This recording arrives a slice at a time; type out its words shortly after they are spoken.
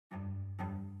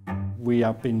We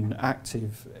have been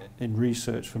active in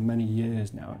research for many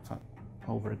years now, in fact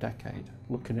over a decade,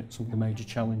 looking at some of the major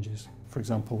challenges. For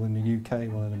example, in the UK,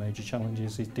 one of the major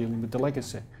challenges is dealing with the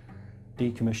legacy,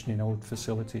 decommissioning old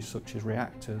facilities such as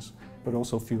reactors, but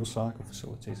also fuel cycle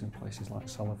facilities in places like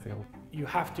Sellafield. You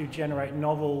have to generate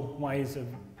novel ways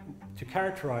to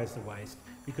characterise the waste,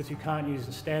 because you can't use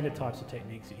the standard types of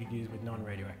techniques that you'd use with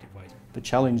non-radioactive waste. The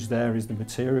challenge there is the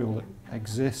material that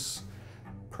exists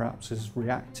perhaps has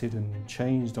reacted and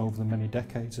changed over the many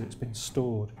decades that it's been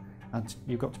stored, and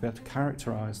you've got to be able to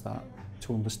characterise that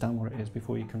to understand what it is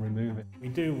before you can remove it. We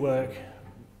do work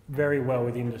very well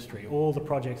with industry. All the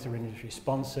projects are industry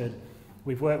sponsored.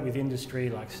 We've worked with industry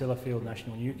like Sellafield,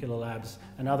 National Nuclear Labs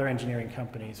and other engineering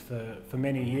companies for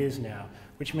many years now,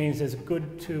 which means there's a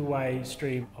good two-way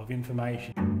stream of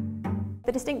information.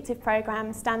 The distinctive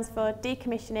programme stands for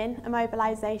Decommissioning,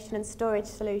 Immobilisation and Storage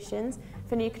Solutions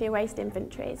for Nuclear Waste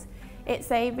Inventories.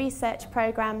 It's a research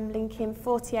programme linking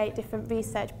 48 different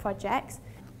research projects.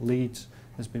 Leeds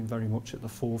has been very much at the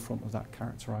forefront of that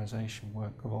characterisation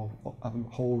work of a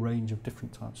whole range of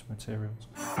different types of materials.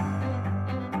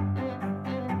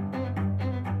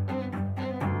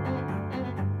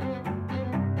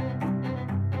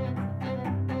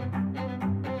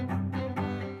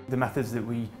 The methods that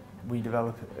we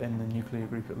develop in the nuclear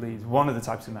group at Leeds, one of the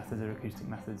types of methods are acoustic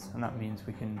methods, and that means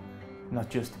we can not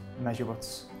just measure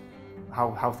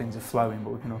how things are flowing,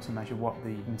 but we can also measure what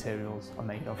the materials are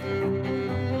made of.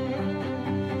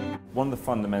 One of the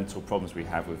fundamental problems we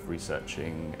have with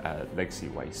researching legacy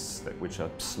wastes, which are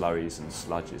slurries and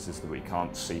sludges, is that we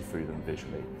can't see through them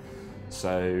visually.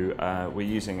 So we're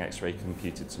using X-ray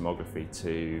computed tomography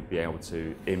to be able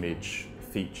to image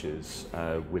features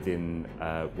within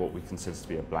what we consider to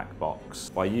be a black box.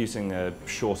 By using a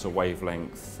shorter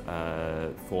wavelength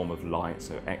form of light,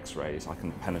 so X-rays, I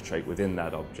can penetrate within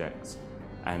that object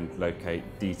and locate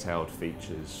detailed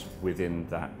features within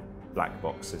that black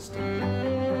box system.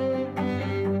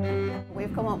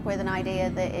 We've come up with an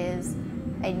idea that is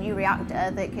a new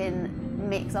reactor that can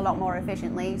mix a lot more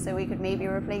efficiently, so we could maybe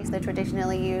replace the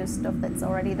traditionally used stuff that's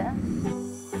already there.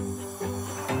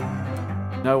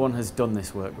 No one has done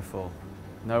this work before.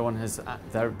 No one has.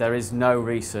 There is no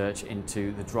research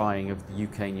into the drying of the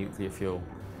UK nuclear fuel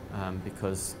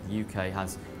because the UK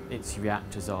has its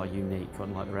reactors are unique,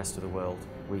 unlike the rest of the world.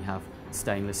 We have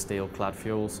stainless steel clad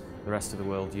fuels. The rest of the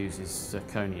world uses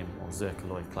zirconium or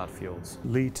zircaloy clad fuels.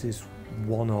 Leeds is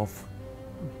one of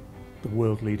the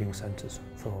world leading centres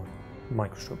for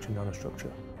microstructure,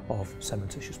 nanostructure of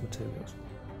cementitious materials.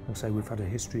 And so we've had a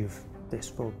history of this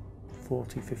for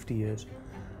 40, 50 years.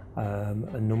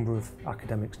 A number of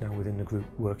academics now within the group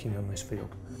working on this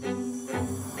field.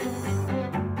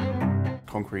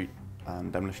 Concrete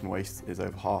and demolition waste is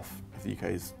over half of the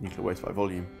UK's nuclear waste by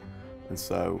volume, and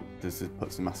so this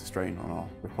puts a massive strain on our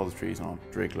repositories and our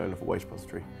DRIG low-level waste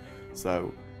repository.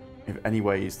 So if any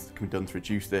ways can be done to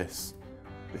reduce this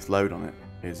load on it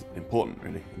is important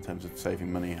really in terms of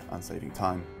saving money and saving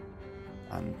time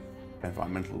and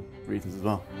environmental reasons as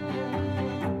well.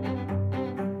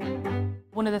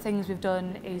 One of the things we've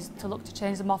done is to look to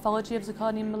change the morphology of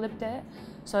zirconium molybdate.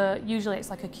 So usually it's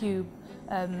like a cube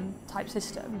type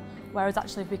system, whereas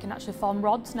actually we can actually form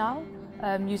rods now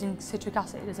using citric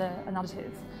acid as an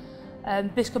additive.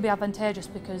 This could be advantageous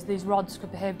because these rods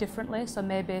could behave differently, so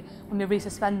maybe when we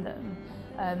resuspend them,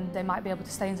 they might be able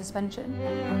to stay in suspension.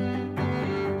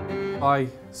 I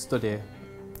study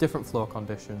different flow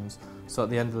conditions, so at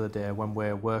the end of the day when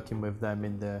we're working with them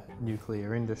in the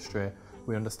nuclear industry,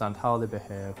 we understand how they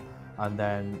behave and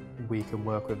then we can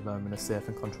work with them in a safe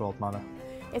and controlled manner.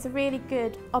 It's a really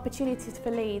good opportunity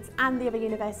for Leeds and the other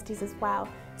universities as well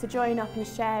to join up and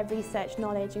share research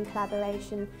knowledge and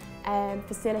collaboration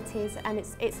facilities, and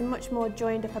it's a much more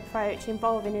joined up approach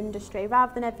involving industry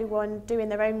rather than everyone doing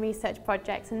their own research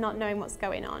projects and not knowing what's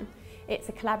going on. It's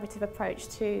a collaborative approach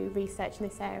to research in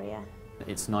this area.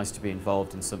 It's nice to be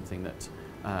involved in something that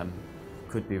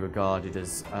could be regarded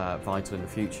as vital in the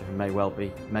future and may well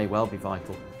be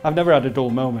vital. I've never had a dull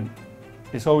moment.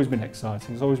 It's always been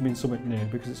exciting, it's always been something new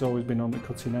because it's always been on the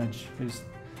cutting edge.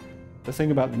 The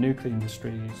thing about the nuclear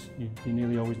industry is you're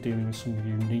nearly always dealing with some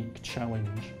unique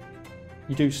challenge.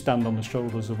 You do stand on the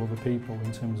shoulders of other people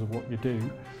in terms of what you do.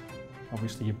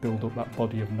 Obviously you build up that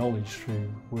body of knowledge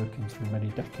through working through many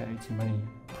decades and many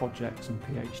projects and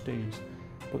PhDs,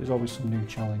 but there's always some new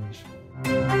challenge.